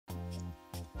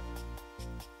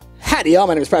Howdy, y'all.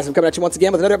 My name is Price. I'm coming at you once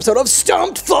again with another episode of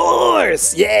Stumpt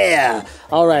Force! Yeah!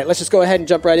 All right, let's just go ahead and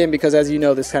jump right in because, as you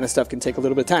know, this kind of stuff can take a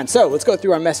little bit of time. So, let's go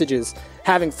through our messages.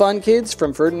 Having fun, kids,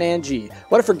 from Ferdinand G.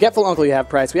 What a forgetful uncle you have,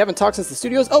 Price. We haven't talked since the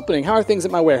studio's opening. How are things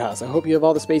at my warehouse? I hope you have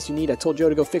all the space you need. I told Joe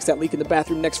to go fix that leak in the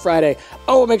bathroom next Friday.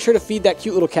 Oh, make sure to feed that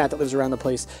cute little cat that lives around the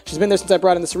place. She's been there since I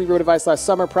brought in the Cerebro device last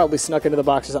summer, probably snuck into the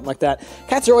box or something like that.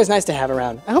 Cats are always nice to have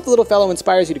around. I hope the little fellow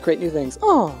inspires you to create new things.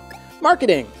 Oh,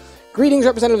 marketing. Greetings,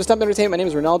 representative of Stumpt Entertainment. My name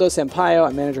is Ronaldo Sampaio.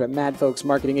 I'm manager at Mad Folks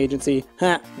Marketing Agency.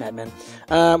 Madmen.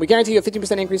 We guarantee you a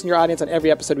 15% increase in your audience on every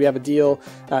episode. We have a deal.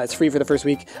 It's free for the first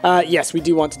week. Yes, we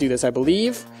do want to do this, I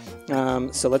believe.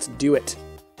 So let's do it.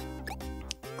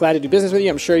 Glad to do business with you.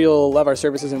 I'm sure you'll love our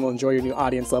services and will enjoy your new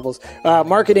audience levels.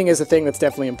 Marketing is a thing that's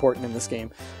definitely important in this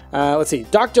game. Let's see.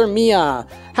 Dr. Mia,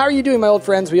 how are you doing, my old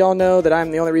friends? We all know that I'm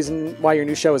the only reason why your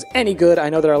new show is any good. I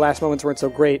know that our last moments weren't so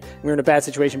great. We were in a bad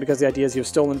situation because of the ideas you've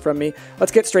stolen from me.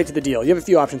 Let's get straight to the deal. You have a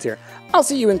few options here. I'll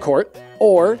see you in court,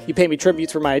 or you pay me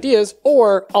tributes for my ideas,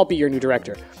 or I'll be your new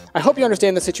director. I hope you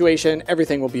understand the situation.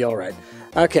 Everything will be all right.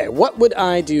 Okay, what would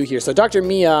I do here? So Dr.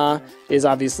 Mia is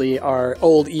obviously our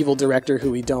old evil director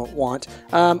who we don't want.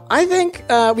 I think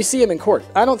we see him in court.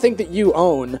 I don't think that you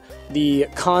own the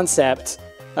concept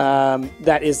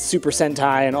that is Super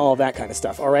Sentai and all of that kind of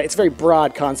stuff, all right? It's a very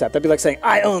broad concept. That'd be like saying,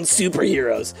 I own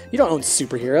superheroes. You don't own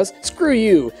superheroes. Screw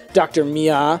you, Dr.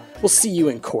 Mia. We'll see you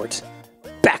in court.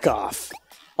 Back off.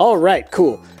 All right,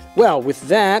 cool. Well, with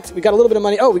that, we got a little bit of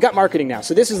money. Oh, we got marketing now.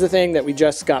 So this is the thing that we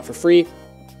just got for free.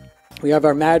 We have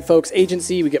our Mad Folks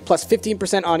agency. We get plus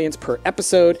 15% audience per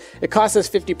episode. It costs us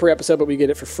 $50 per episode, but we get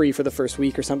it for free for the first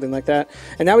week or something like that.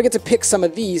 And now we get to pick some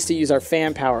of these to use our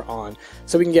fan power on.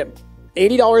 So we can get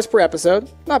 $80 per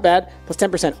episode. Not bad. Plus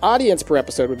 10% audience per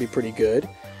episode would be pretty good.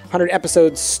 100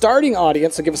 episodes starting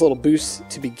audience, so give us a little boost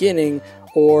to beginning,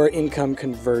 or income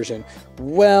conversion.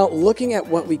 Well, looking at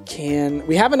what we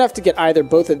have enough to get either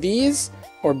both of these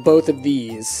or both of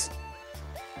these.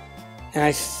 And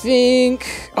I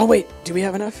think, oh wait, do we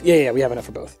have enough? Yeah, we have enough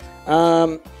for both.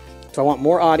 So I want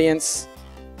more audience,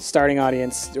 starting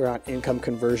audience, or income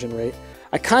conversion rate.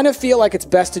 I kind of feel like it's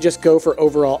best to just go for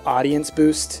overall audience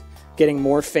boost, getting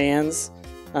more fans.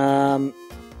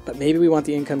 But maybe we want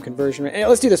the income conversion rate.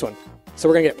 Let's do this one. So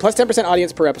we're going to get plus 10%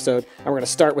 audience per episode, and we're going to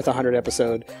start with a 100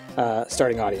 episode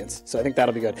starting audience. So I think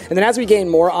that'll be good. And then as we gain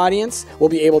more audience, we'll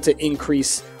be able to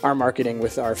increase our marketing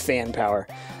with our fan power.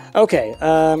 Okay,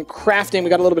 crafting. We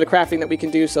got a little bit of crafting that we can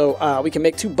do, so we can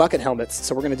make 2 bucket helmets.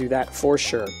 So we're going to do that for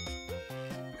sure.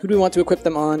 Who do we want to equip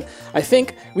them on? I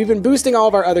think we've been boosting all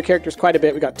of our other characters quite a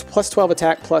bit. We got plus 12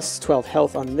 attack, plus 12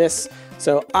 health on this.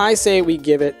 So I say we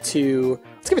give it to,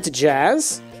 let's give it to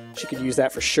Jazz. She could use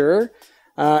that for sure.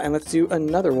 And let's do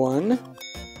another one.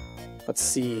 Let's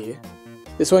see.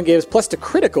 This one gives plus to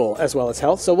critical as well as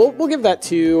health. So we'll give that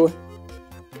to,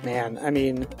 man, I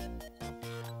mean,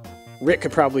 Rick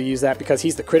could probably use that because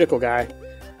he's the critical guy.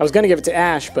 I was going to give it to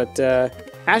Ash, but Ash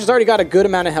has already got a good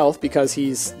amount of health because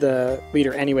he's the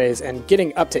leader anyways, and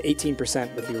getting up to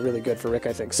 18% would be really good for Rick,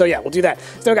 I think. So yeah, we'll do that.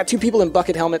 So now we got 2 people in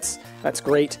bucket helmets. That's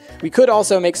great. We could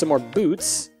also make some more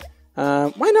boots.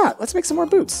 Why not? Let's make some more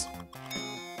boots.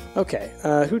 Okay,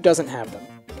 who doesn't have them?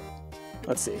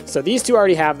 Let's see. So these 2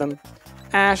 already have them.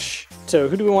 Ash. So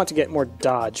who do we want to get more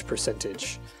dodge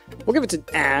percentage? We'll give it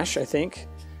to Ash, I think.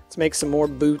 Let's make some more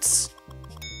boots.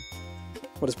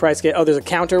 What does Price get? Oh, there's a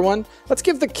counter one. Let's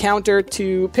give the counter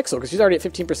to Pixel, because she's already at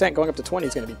 15%. Going up to 20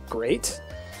 is going to be great.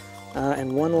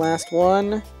 And one last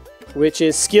one, which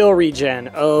is skill regen.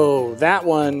 Oh, that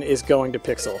one is going to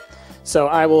Pixel. So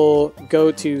I will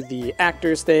go to the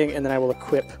actors thing, and then I will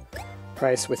equip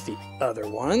Price with the other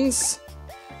ones,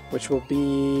 which will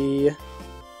be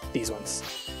these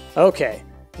ones. Okay,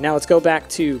 now let's go back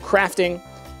to crafting,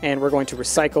 and we're going to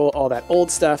recycle all that old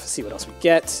stuff, see what else we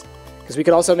get, because we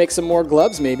could also make some more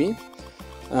gloves, maybe.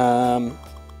 And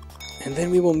then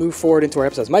we will move forward into our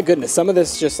episodes. My goodness, some of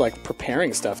this just like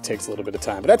preparing stuff takes a little bit of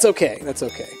time, but that's okay. That's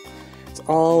okay. It's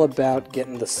all about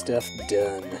getting the stuff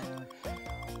done.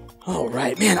 All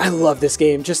right, man, I love this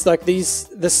game. Just like the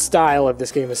style of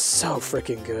this game is so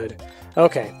freaking good.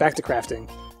 Okay, back to crafting.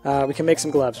 We can make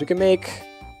some gloves. We can make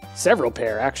several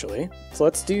pair, actually. So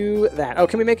let's do that. Oh,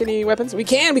 can we make any weapons? We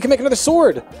can! We can make another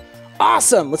sword!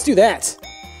 Awesome! Let's do that!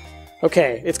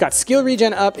 Okay, it's got skill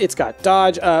regen up. It's got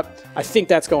dodge up. I think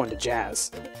that's going to Jazz.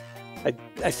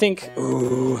 I think...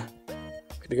 Ooh.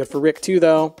 Could be good for Rick, too,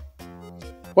 though.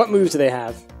 What moves do they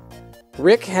have?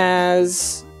 Rick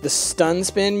has the stun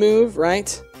spin move,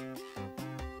 right?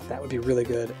 That would be really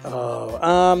good.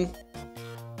 Oh,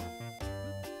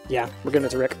 yeah, we're giving it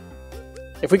to Rick.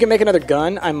 If we can make another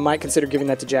gun, I might consider giving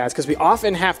that to Jazz, because we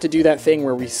often have to do that thing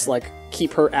where we like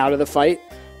keep her out of the fight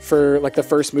for like the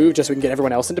first move just so we can get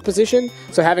everyone else into position.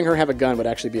 So having her have a gun would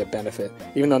actually be a benefit,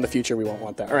 even though in the future we won't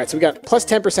want that. All right, so we got plus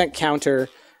 10% counter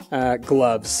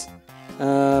gloves.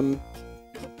 Let's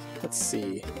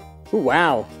see. Ooh,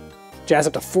 wow. Jazz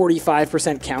up to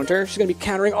 45% counter. She's going to be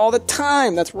countering all the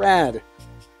time. That's rad.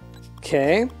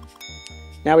 Okay.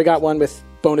 Now we got one with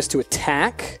bonus to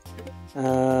attack.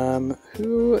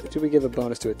 Who do we give a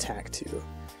bonus to attack to?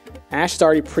 Ash is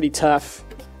already pretty tough.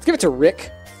 Let's give it to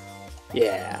Rick.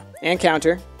 Yeah. And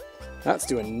counter. Let's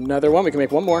do another one. We can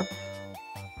make one more.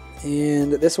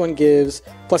 And this one gives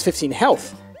plus 15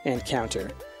 health and counter.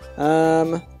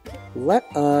 Let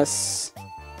us...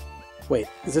 Wait,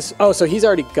 is this... Oh, so he's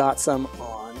already got some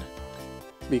on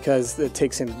because it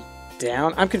takes him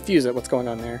down. I'm confused at what's going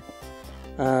on there.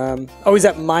 Oh, he's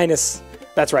at minus...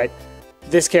 That's right.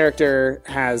 This character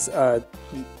has a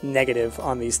negative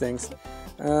on these things.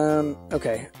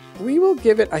 Okay. We will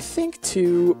give it, I think,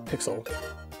 to Pixel.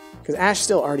 Because Ash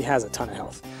still already has a ton of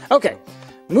health. Okay.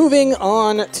 Moving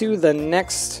on to the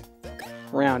next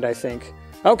round, I think.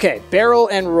 Okay, barrel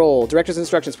and roll. Director's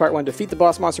instructions, part 1. Defeat the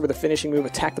boss monster with a finishing move.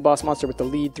 Attack the boss monster with the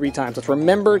lead 3 times. Let's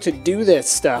remember to do this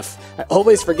stuff. I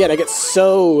always forget. I get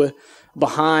so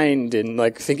behind in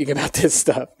like thinking about this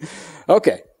stuff.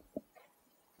 Okay.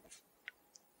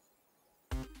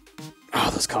 Oh,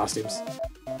 those costumes.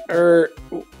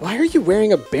 Why are you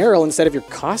wearing a barrel instead of your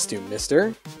costume,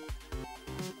 mister?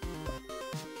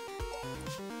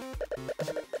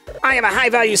 I am a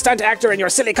high-value stunt actor and your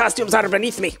silly costumes are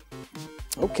beneath me.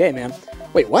 Okay, man.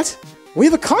 Wait, what? We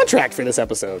have a contract for this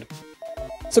episode.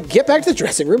 So get back to the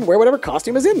dressing room and wear whatever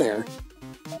costume is in there.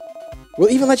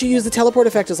 We'll even let you use the teleport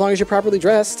effect as long as you're properly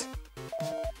dressed.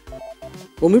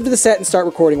 We'll move to the set and start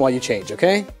recording while you change,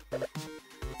 okay?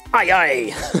 Aye,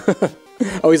 aye.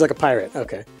 Oh, he's like a pirate.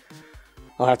 Okay.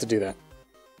 I'll have to do that.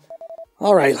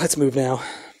 All right, let's move now.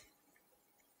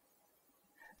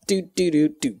 Do do do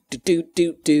do do do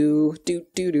do do do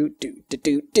do do do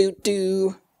do do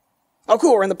do. Oh,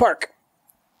 cool, we're in the park.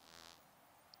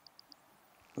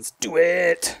 Let's do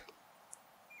it.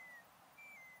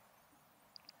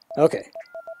 Okay.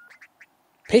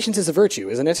 Patience is a virtue,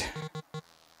 isn't it?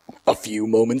 A few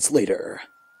moments later.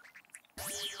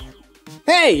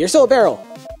 Hey, you're still a barrel.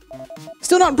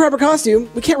 Still not in proper costume.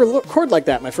 We can't record like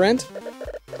that, my friend.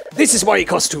 This is my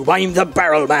costume. I'm the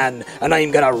barrel man, and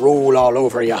I'm gonna roll all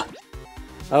over ya.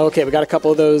 Okay, we got a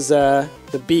couple of those, the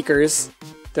beakers.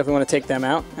 Definitely want to take them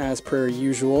out, as per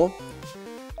usual.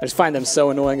 I just find them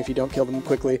so annoying if you don't kill them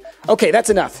quickly. Okay, that's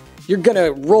enough. You're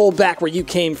gonna roll back where you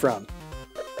came from.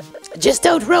 Just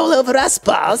don't roll over us,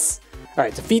 boss.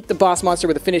 Alright, defeat the boss monster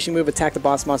with a finishing move, attack the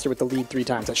boss monster with the lead 3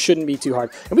 times. That shouldn't be too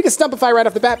hard. And we can Stumpify right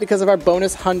off the bat because of our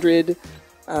bonus 100,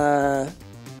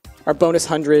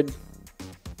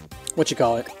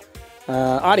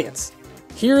 audience.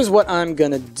 Here's what I'm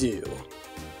gonna do.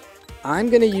 I'm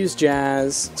gonna use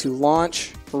Jazz to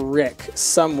launch Rick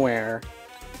somewhere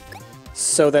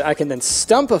so that I can then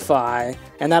Stumpify,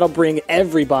 and that'll bring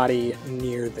everybody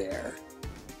near there.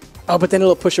 Oh, but then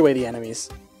it'll push away the enemies.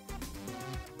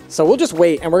 So we'll just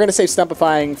wait, and we're going to save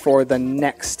Stumpifying for the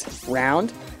next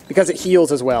round, because it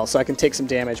heals as well, so I can take some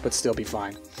damage but still be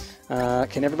fine.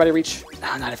 Can everybody reach?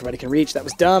 Oh, not everybody can reach. That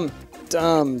was dumb.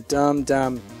 Dumb.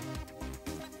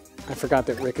 I forgot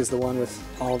that Rick is the one with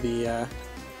all the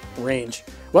range.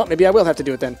 Well, maybe I will have to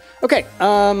do it then. Okay,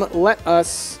 let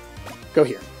us go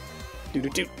here.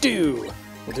 Do.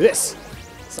 We'll do this.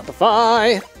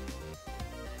 Stumpify.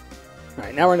 All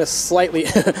right, now we're in a slightly...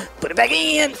 Put it back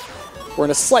in! We're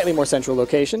in a slightly more central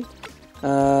location.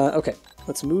 Okay,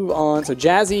 let's move on. So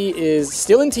Jazzy is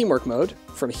still in teamwork mode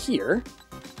from here.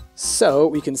 So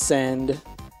we can send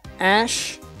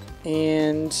Ash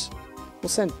and we'll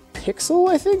send Pixel,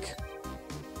 I think?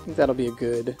 I think that'll be a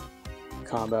good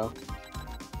combo.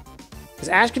 Because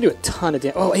Ash can do a ton of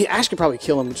damage. Oh, hey, Ash could probably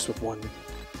kill him just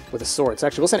with a sword. So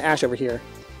actually, we'll send Ash over here.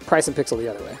 Price and Pixel the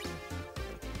other way.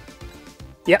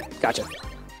 Yep, gotcha.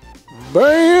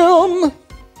 Bam!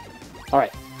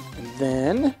 Alright, and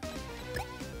then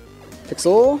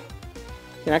Pixel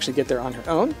can actually get there on her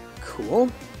own. Cool.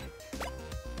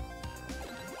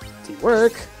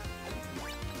 Teamwork.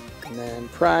 And then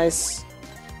Price.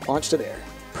 Launch to there.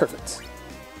 Perfect.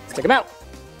 Let's take him out.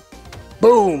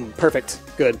 Boom! Perfect.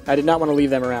 Good. I did not want to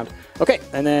leave them around. Okay,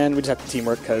 and then we just have to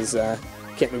teamwork because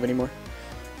can't move anymore.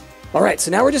 Alright,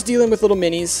 so now we're just dealing with little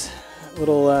minis.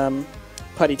 Little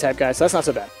putty type guys, so that's not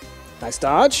so bad. Nice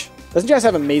dodge. Doesn't Jazz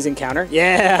have amazing counter?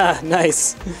 Yeah,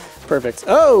 nice. Perfect.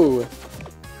 Oh!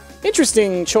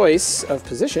 Interesting choice of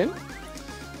position.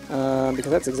 because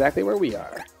that's exactly where we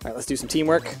are. All right, let's do some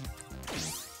teamwork.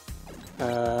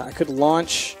 I could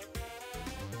launch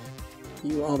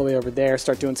you all the way over there,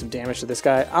 start doing some damage to this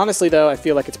guy. Honestly, though, I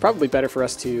feel like it's probably better for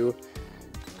us to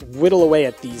whittle away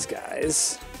at these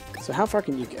guys. So how far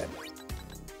can you get?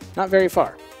 Not very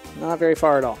far. Not very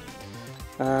far at all.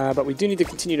 But we do need to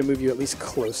continue to move you at least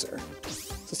closer.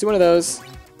 So let's do one of those.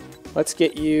 Let's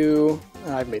get you...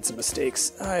 I've made some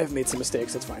mistakes.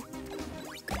 That's fine.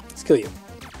 Let's kill you.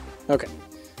 Okay.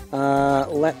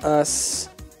 Let's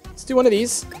do one of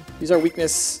these. Use our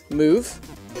weakness move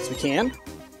as we can.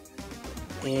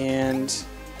 And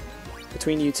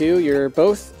between you two, you're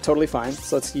both totally fine.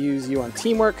 So let's use you on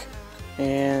teamwork.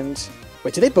 And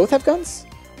wait, do they both have guns?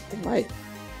 They might.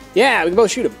 Yeah, we can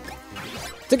both shoot them.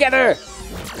 Together!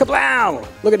 Kablow!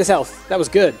 Look at his health. That was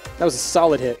good. That was a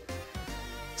solid hit.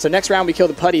 So next round we kill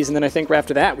the putties, and then I think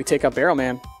after that we take out Barrel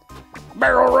Man.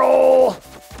 Barrel roll!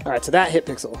 Alright, so that hit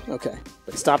Pixel. Okay,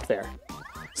 but he stopped there.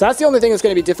 So that's the only thing that's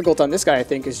going to be difficult on this guy, I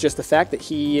think, is just the fact that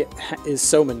he is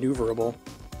so maneuverable.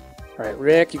 Alright,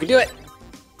 Rick, you can do it!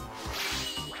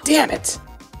 Damn it!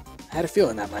 I had a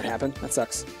feeling that might happen. That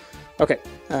sucks. Okay,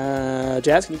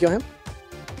 Jazz, can you kill him?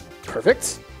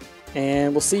 Perfect.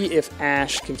 And we'll see if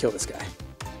Ash can kill this guy.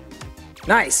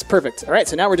 Nice! Perfect. Alright,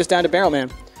 so now we're just down to Barrel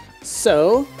Man.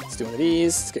 So, let's do one of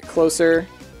these. Let's get closer.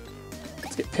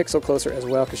 Let's get Pixel closer as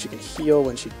well, because she can heal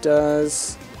when she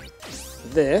does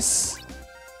this.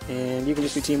 And you can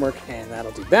just do teamwork, and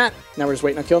that'll do that. Now we're just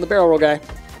waiting on killing the barrel roll guy.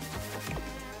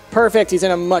 Perfect! He's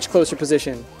in a much closer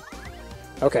position.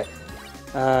 Okay.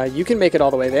 You can make it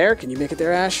all the way there. Can you make it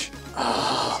there, Ash?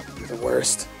 Oh, you're the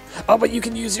worst. Oh, but you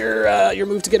can use your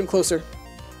move to get him closer.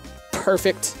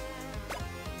 Perfect.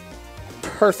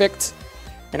 Perfect.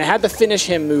 And I had the finish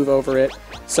him move over it,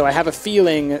 so I have a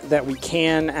feeling that we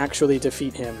can actually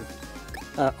defeat him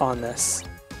on this.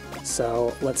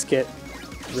 So let's get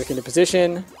Rick into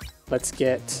position. Let's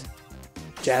get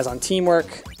Jazz on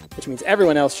teamwork, which means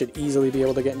everyone else should easily be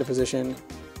able to get into position.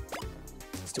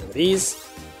 Let's do one of these.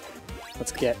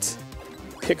 Let's get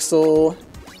Pixel,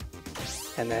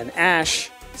 and then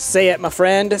Ash. Say it, my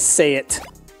friend. Say it.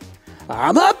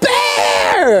 I'm a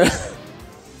bear!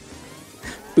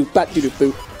 Boop, bat, doo, doo,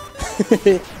 boop.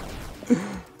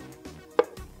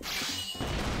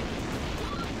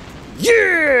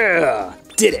 Yeah!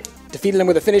 Did it. Defeated him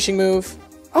with a finishing move.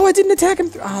 Oh, I didn't attack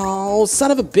him. Oh,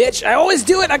 son of a bitch. I always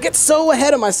do it. I get so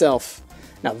ahead of myself.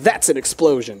 Now that's an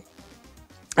explosion.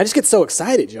 I just get so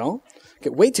excited, y'all.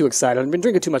 Get way too excited. I've been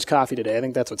drinking too much coffee today. I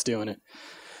think that's what's doing it.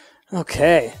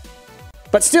 Okay.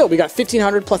 But still, we got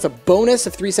 1,500 plus a bonus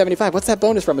of 375. What's that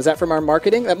bonus from? Is that from our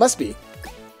marketing? That must be.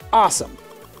 Awesome.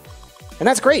 And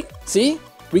that's great. See?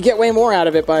 We get way more out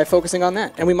of it by focusing on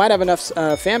that. And we might have enough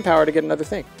fan power to get another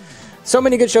thing. So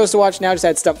many good shows to watch now. Just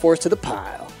add Stumpt Force to the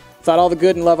pile. Thought all the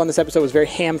good and love on this episode was very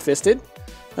ham-fisted.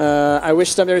 I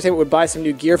wish Stumpt Entertainment would buy some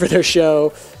new gear for their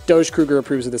show. Doge Kruger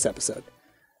approves of this episode.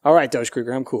 All right, Doge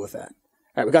Kruger, I'm cool with that.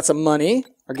 All right, we got some money.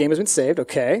 Our game has been saved.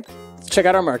 Okay. Let's check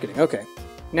out our marketing. Okay.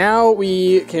 Now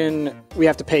we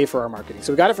have to pay for our marketing.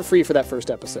 So we got it for free for that first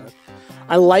episode.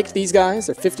 I like these guys.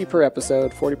 They're 50 per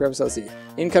episode, 40 per episode. Let's see.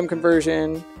 Income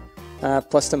conversion,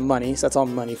 plus some money. So that's all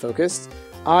money focused.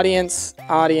 Audience,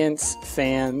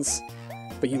 fans,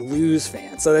 but you lose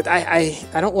fans. So that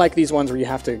I don't like these ones where you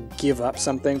have to give up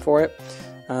something for it.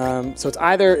 So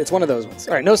it's one of those ones.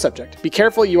 All right, no subject. Be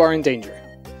careful, you are in danger.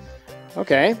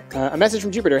 Okay, a message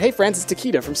from Jupiter. Hey friends, it's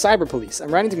Takeda from Cyber Police.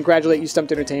 I'm writing to congratulate you,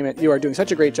 Stumpt Entertainment. You are doing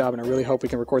such a great job, and I really hope we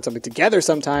can record something together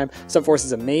sometime. Stumpt Force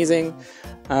is amazing.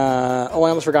 I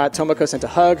almost forgot. Tomoko sent a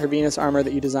hug. Her Venus armor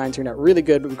that you designed turned out really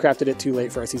good, but we crafted it too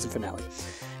late for our season finale.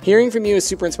 Hearing from you is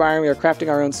super inspiring. We are crafting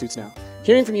our own suits now.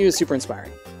 Hearing from you is super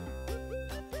inspiring.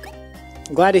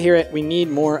 I'm glad to hear it. We need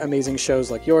more amazing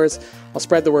shows like yours. I'll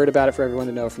spread the word about it for everyone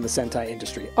to know from the Sentai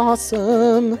industry.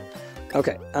 Awesome.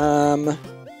 Okay,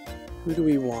 who do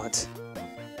we want?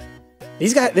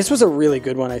 These guys, this was a really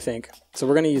good one, I think. So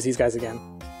we're going to use these guys again.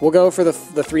 We'll go for the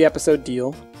 3-episode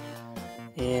deal.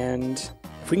 And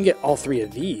if we can get all 3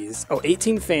 of these... Oh,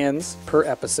 18 fans per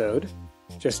episode.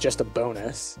 Just a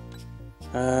bonus.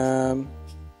 Well,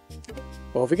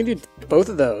 if we can do both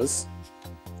of those...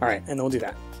 Alright, and then we'll do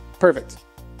that. Perfect.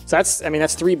 So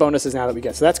that's 3 bonuses now that we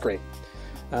get. So that's great.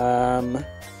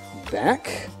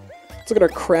 Back... Let's look at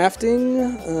our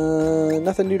crafting.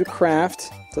 Nothing new to craft,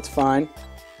 so that's fine.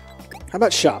 How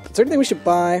about shop? Is there anything we should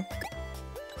buy?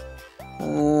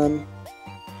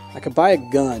 I could buy a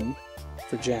gun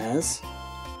for Jazz.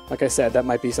 Like I said, that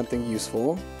might be something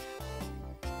useful.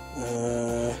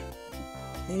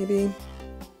 Maybe.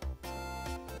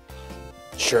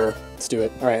 Sure, let's do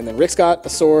it. All right, and then Rick's got a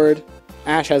sword.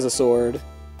 Ash has a sword.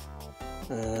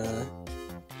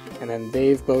 And then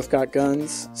they've both got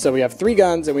guns. So we have 3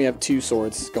 guns and we have 2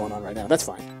 swords going on right now. That's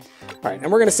fine. All right,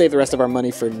 and we're going to save the rest of our money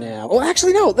for now. Oh,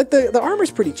 actually, no. Like the armor's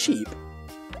pretty cheap,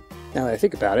 now that I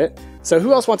think about it. So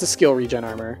who else wants a skill regen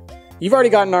armor? You've already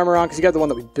gotten armor on because you got the one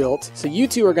that we built. So you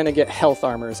 2 are going to get health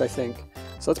armors, I think.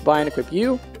 So let's buy and equip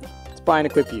you. Let's buy and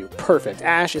equip you. Perfect.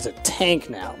 Ash is a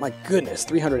tank now. My goodness,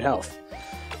 300 health.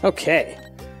 Okay.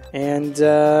 And,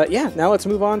 yeah, now let's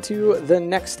move on to the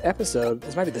next episode.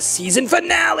 This might be the season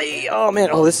finale! Oh, man.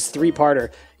 Oh, this is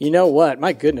 3-parter. You know what?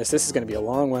 My goodness, this is going to be a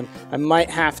long one. I might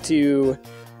have to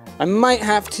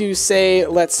say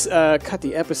let's cut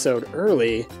the episode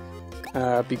early,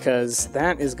 because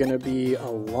that is going to be a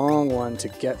long one to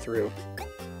get through.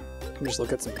 Let me just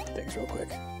look at some things real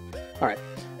quick. All right.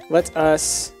 Let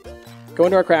us go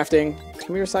into our crafting.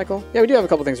 Can we recycle? Yeah, we do have a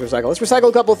couple things to recycle. Let's recycle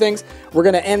a couple things. We're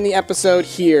going to end the episode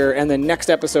here, and the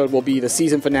next episode will be the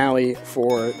season finale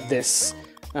for this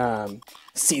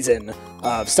season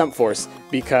of Stumpt Force,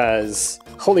 because,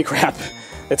 holy crap,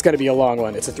 it's going to be a long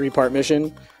one. It's a 3-part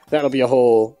mission. That'll be a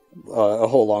whole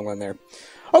long one there.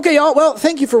 Okay, y'all. Well,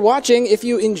 thank you for watching. If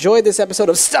you enjoyed this episode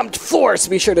of Stumpt Force,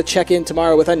 be sure to check in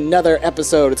tomorrow with another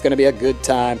episode. It's going to be a good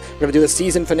time. We're going to do the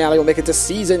season finale. We'll make it to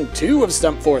Season 2 of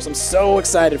Stumpt Force. I'm so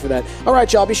excited for that. All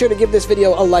right, y'all. Be sure to give this video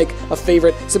a like, a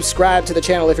favorite, subscribe to the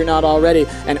channel if you're not already,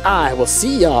 and I will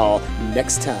see y'all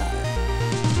next time.